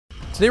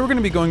Today we're going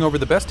to be going over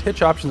the best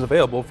hitch options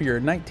available for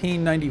your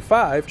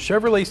 1995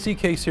 Chevrolet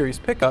CK Series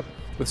pickup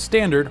with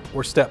standard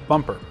or step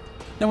bumper.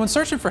 Now when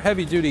searching for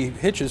heavy-duty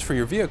hitches for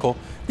your vehicle,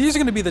 these are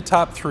going to be the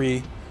top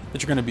three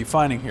that you're going to be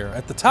finding here.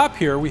 At the top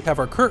here we have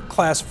our Curt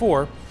Class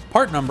 4,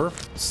 part number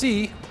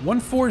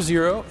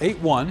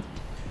C14081.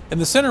 In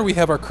the center we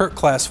have our Curt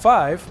Class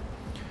 5,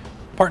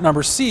 part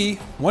number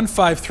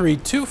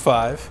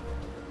C15325.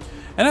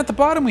 And at the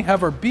bottom we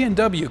have our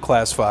B&W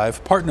Class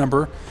 5, part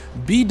number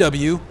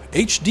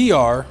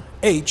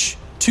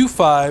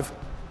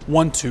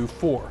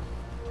BWHDR-H25124.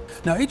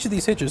 Now each of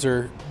these hitches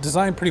are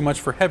designed pretty much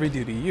for heavy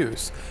duty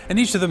use, and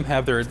each of them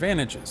have their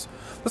advantages.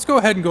 Let's go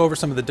ahead and go over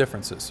some of the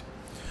differences.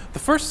 The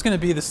first is going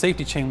to be the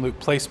safety chain loop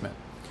placement.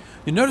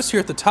 You notice here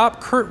at the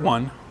top Curt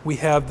one, we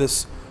have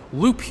this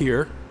loop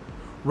here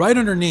right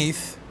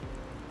underneath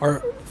our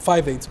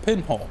 5/8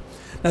 pinhole.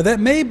 Now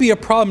that may be a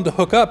problem to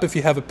hook up if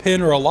you have a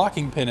pin or a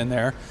locking pin in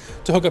there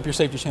to hook up your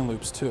safety chain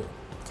loops too.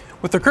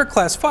 With the Curt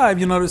Class 5,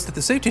 you'll notice that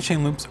the safety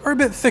chain loops are a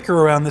bit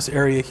thicker around this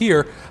area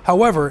here.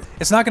 However,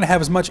 it's not going to have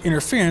as much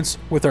interference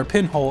with our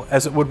pinhole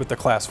as it would with the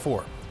Class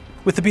 4.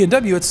 With the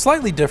B&W, it's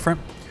slightly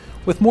different,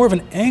 with more of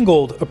an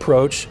angled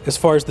approach as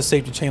far as the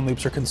safety chain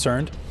loops are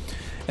concerned.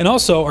 And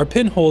also, our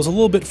pinhole is a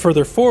little bit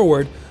further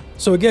forward,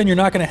 so again, you're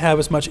not going to have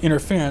as much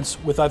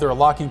interference with either a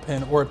locking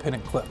pin or a pin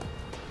and clip.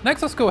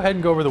 Next, let's go ahead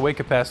and go over the weight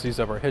capacities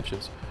of our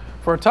hitches.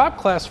 For our top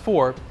Class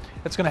 4,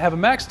 it's going to have a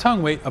max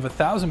tongue weight of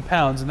 1,000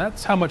 pounds, and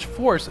that's how much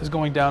force is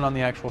going down on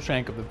the actual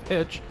shank of the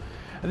hitch.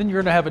 And then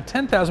you're going to have a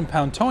 10,000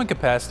 pound towing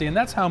capacity, and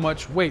that's how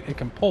much weight it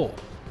can pull.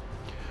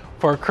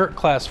 For our Curt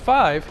Class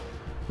 5,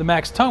 the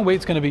max tongue weight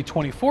is going to be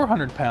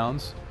 2,400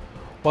 pounds,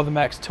 while the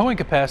max towing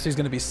capacity is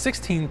going to be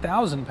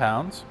 16,000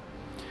 pounds.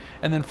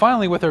 And then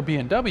finally, with our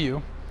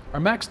B&W, our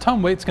max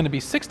tongue weight is going to be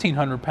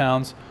 1,600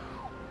 pounds,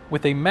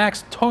 with a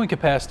max towing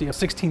capacity of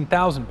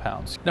 16,000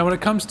 pounds. Now when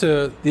it comes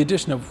to the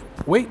addition of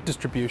weight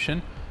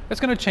distribution, it's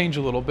going to change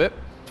a little bit.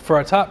 For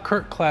our top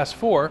Curt Class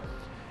 4,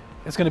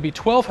 it's going to be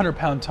 1,200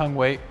 pound tongue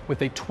weight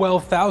with a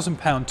 12,000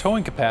 pound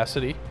towing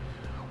capacity.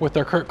 With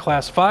our Curt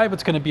Class 5,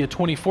 it's going to be a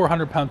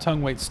 2,400 pound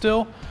tongue weight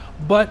still,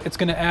 but it's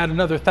going to add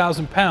another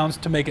 1,000 pounds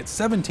to make it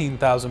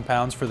 17,000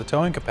 pounds for the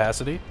towing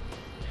capacity.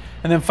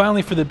 And then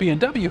finally for the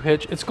B&W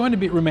hitch, it's going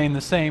to remain the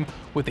same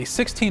with a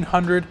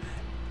 1,600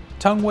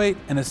 tongue weight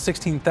and a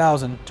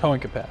 16,000 towing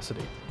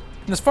capacity.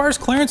 And as far as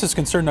clearance is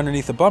concerned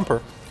underneath the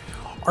bumper,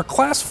 our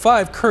Class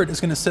 5 Curt is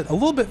going to sit a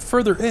little bit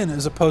further in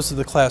as opposed to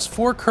the Class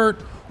 4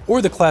 Curt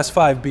or the Class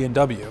 5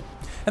 B&W.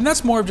 And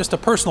that's more of just a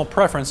personal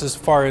preference as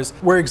far as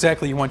where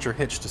exactly you want your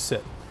hitch to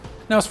sit.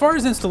 Now as far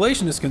as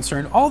installation is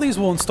concerned, all these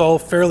will install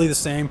fairly the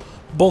same,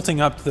 bolting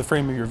up to the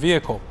frame of your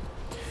vehicle.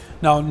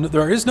 Now,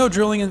 there is no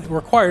drilling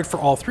required for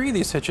all three of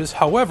these hitches.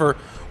 However,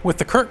 with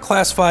the Curt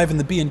Class 5 and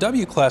the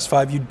B&W Class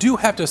 5, you do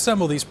have to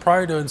assemble these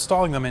prior to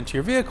installing them into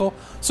your vehicle,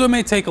 so it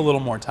may take a little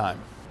more time.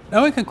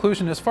 Now, in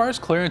conclusion, as far as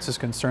clearance is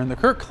concerned, the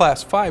Curt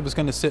Class 5 is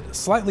going to sit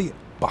slightly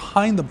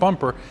behind the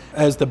bumper,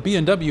 as the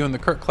B&W and the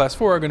Curt Class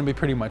 4 are going to be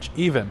pretty much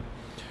even.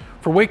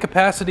 For weight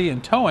capacity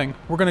and towing,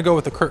 we're going to go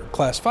with the Curt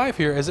Class 5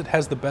 here, as it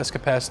has the best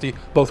capacity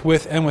both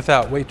with and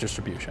without weight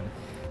distribution.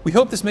 We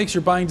hope this makes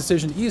your buying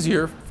decision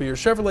easier for your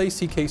Chevrolet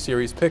CK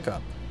Series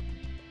pickup.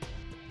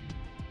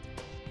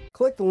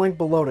 Click the link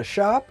below to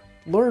shop,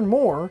 learn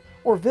more,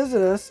 or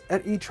visit us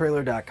at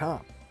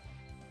etrailer.com.